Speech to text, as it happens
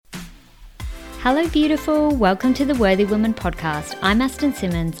Hello, beautiful. Welcome to the Worthy Woman podcast. I'm Aston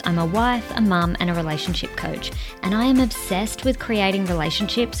Simmons. I'm a wife, a mum, and a relationship coach. And I am obsessed with creating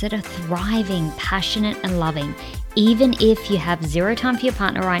relationships that are thriving, passionate, and loving. Even if you have zero time for your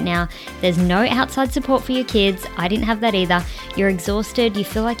partner right now, there's no outside support for your kids. I didn't have that either. You're exhausted. You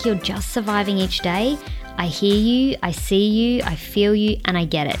feel like you're just surviving each day. I hear you, I see you, I feel you, and I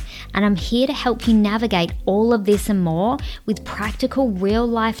get it. And I'm here to help you navigate all of this and more with practical real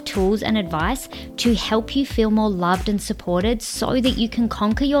life tools and advice to help you feel more loved and supported so that you can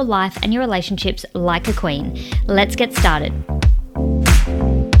conquer your life and your relationships like a queen. Let's get started.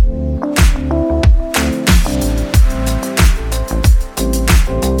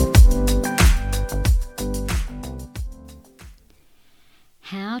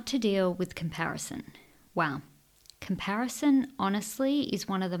 How to deal with comparison. Wow. Comparison, honestly, is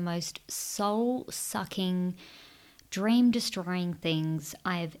one of the most soul-sucking, dream-destroying things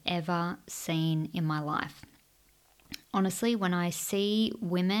I've ever seen in my life. Honestly, when I see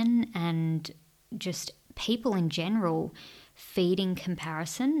women and just people in general feeding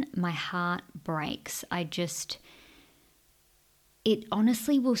comparison, my heart breaks. It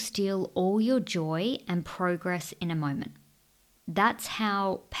honestly will steal all your joy and progress in a moment. That's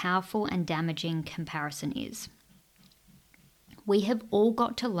how powerful and damaging comparison is. We have all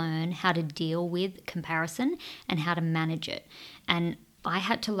got to learn how to deal with comparison and how to manage it. And I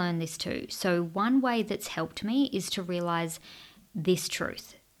had to learn this too. So one way that's helped me is to realize this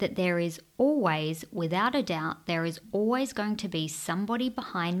truth, that there is always, without a doubt, there is always going to be somebody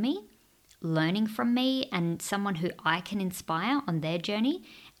behind me learning from me and someone who I can inspire on their journey.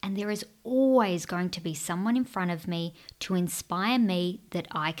 And there is always going to be someone in front of me to inspire me that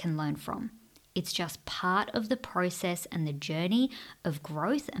I can learn from. It's just part of the process and the journey of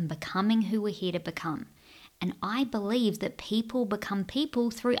growth and becoming who we're here to become. And I believe that people become people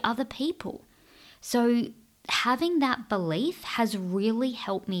through other people. So having that belief has really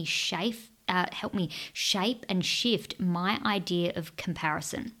helped me shape and shift my idea of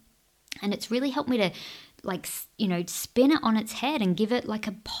comparison. And it's really helped me to spin it on its head and give it like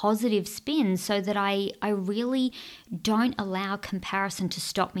a positive spin so that I really don't allow comparison to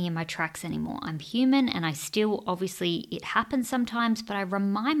stop me in my tracks anymore. I'm human and I still, obviously it happens sometimes, but I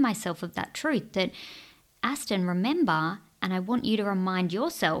remind myself of that truth that, Aston, remember, and I want you to remind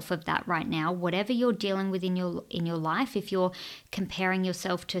yourself of that right now, whatever you're dealing with in your life. If you're comparing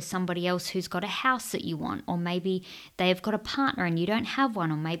yourself to somebody else who's got a house that you want, or maybe they've got a partner and you don't have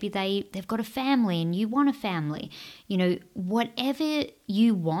one, or maybe they've got a family and you want a family. Whatever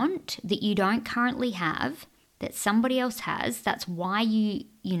you want that you don't currently have, that somebody else has, that's why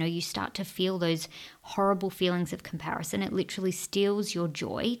you start to feel those horrible feelings of comparison. It literally steals your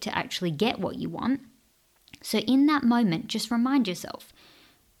joy to actually get what you want. So in that moment, just remind yourself,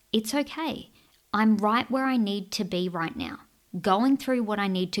 it's okay. I'm right where I need to be right now, going through what I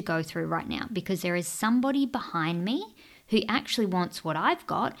need to go through right now, because there is somebody behind me who actually wants what I've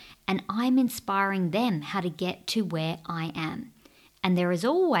got, and I'm inspiring them how to get to where I am. And there is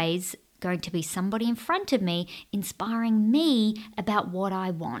always going to be somebody in front of me inspiring me about what I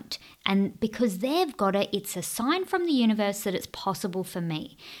want. And because they've got it, it's a sign from the universe that it's possible for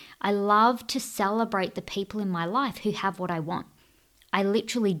me. I love to celebrate the people in my life who have what I want. I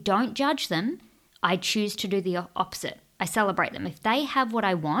literally don't judge them. I choose to do the opposite. I celebrate them. If they have what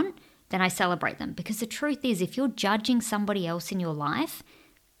I want, then I celebrate them. Because the truth is, if you're judging somebody else in your life,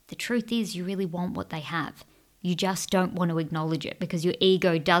 the truth is you really want what they have. You just don't want to acknowledge it because your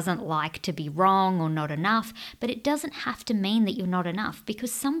ego doesn't like to be wrong or not enough. But it doesn't have to mean that you're not enough,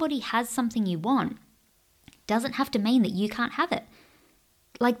 because somebody has something you want. It doesn't have to mean that you can't have it.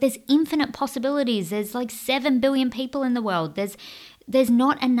 There's infinite possibilities. There's 7 billion people in the world. There's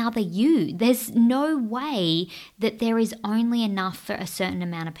not another you. There's no way that there is only enough for a certain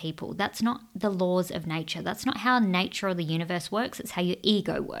amount of people. That's not the laws of nature. That's not how nature or the universe works. It's how your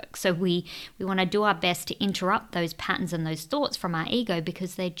ego works. So we want to do our best to interrupt those patterns and those thoughts from our ego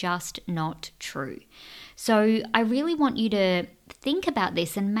because they're just not true. So I really want you to think about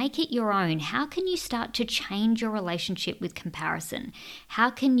this and make it your own. How can you start to change your relationship with comparison? How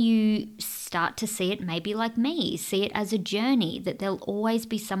can you start to see it maybe like me? See it as a journey, that there'll always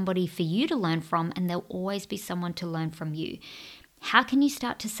be somebody for you to learn from and there'll always be someone to learn from you. How can you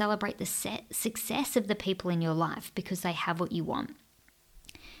start to celebrate the success of the people in your life because they have what you want?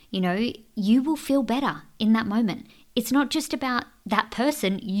 You will feel better in that moment. It's not just about that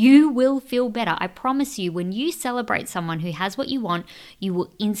person, you will feel better. I promise you, when you celebrate someone who has what you want, you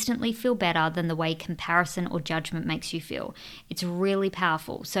will instantly feel better than the way comparison or judgment makes you feel. It's really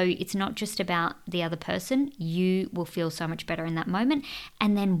powerful. So it's not just about the other person. You will feel so much better in that moment.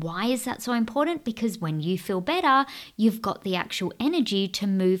 And then why is that so important? Because when you feel better, you've got the actual energy to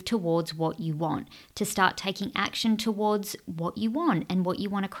move towards what you want, to start taking action towards what you want and what you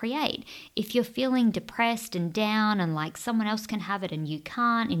want to create. If you're feeling depressed and down and like someone else can have it and you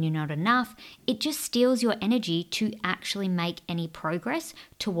can't and you're not enough, it just steals your energy to actually make any progress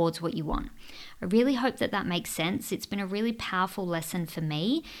towards what you want. I really hope that makes sense. It's been a really powerful lesson for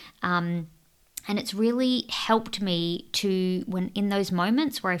me. And it's really helped me to, when in those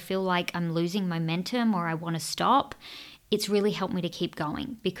moments where I feel like I'm losing momentum or I want to stop, it's really helped me to keep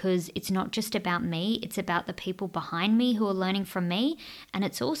going, because it's not just about me, it's about the people behind me who are learning from me, and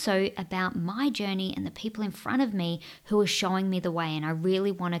it's also about my journey and the people in front of me who are showing me the way, and I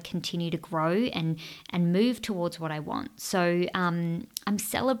really want to continue to grow and move towards what I want. So I'm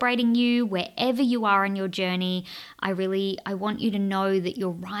celebrating you wherever you are in your journey. I want you to know that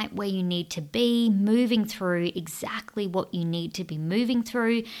you're right where you need to be, moving through exactly what you need to be moving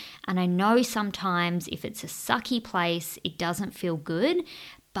through. And I know sometimes if it's a sucky place, it doesn't feel good,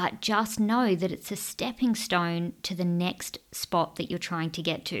 but just know that it's a stepping stone to the next spot that you're trying to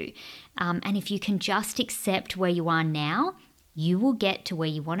get to. And if you can just accept where you are now, you will get to where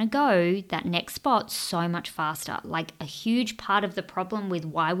you want to go, that next spot, so much faster. Like, a huge part of the problem with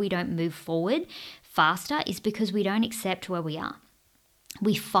why we don't move forward faster is because we don't accept where we are.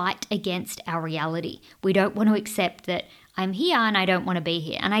 We fight against our reality. We don't want to accept that I'm here and I don't want to be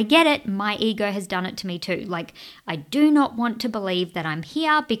here. And I get it. My ego has done it to me too. Like, I do not want to believe that I'm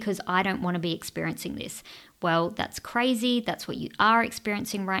here because I don't want to be experiencing this. Well, that's crazy. That's what you are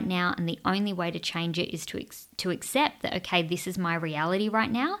experiencing right now. And the only way to change it is to accept that, okay, this is my reality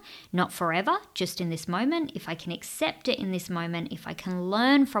right now, not forever, just in this moment. If I can accept it in this moment, if I can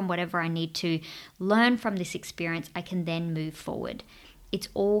learn from whatever I need to learn from this experience, I can then move forward. It's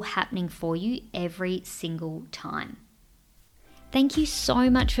all happening for you every single time. Thank you so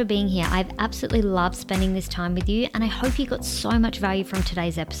much for being here. I've absolutely loved spending this time with you, and I hope you got so much value from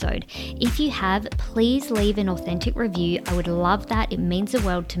today's episode. If you have, please leave an authentic review. I would love that. It means the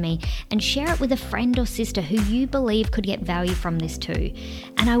world to me. And share it with a friend or sister who you believe could get value from this too.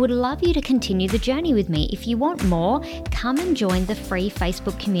 And I would love you to continue the journey with me. If you want more, come and join the free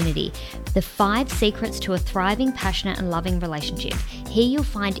Facebook community, The 5 Secrets to a Thriving, Passionate and Loving Relationship. Here you'll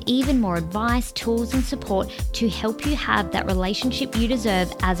find even more advice, tools and support to help you have that relationship you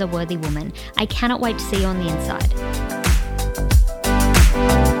deserve as a worthy woman. I cannot wait to see you on the inside.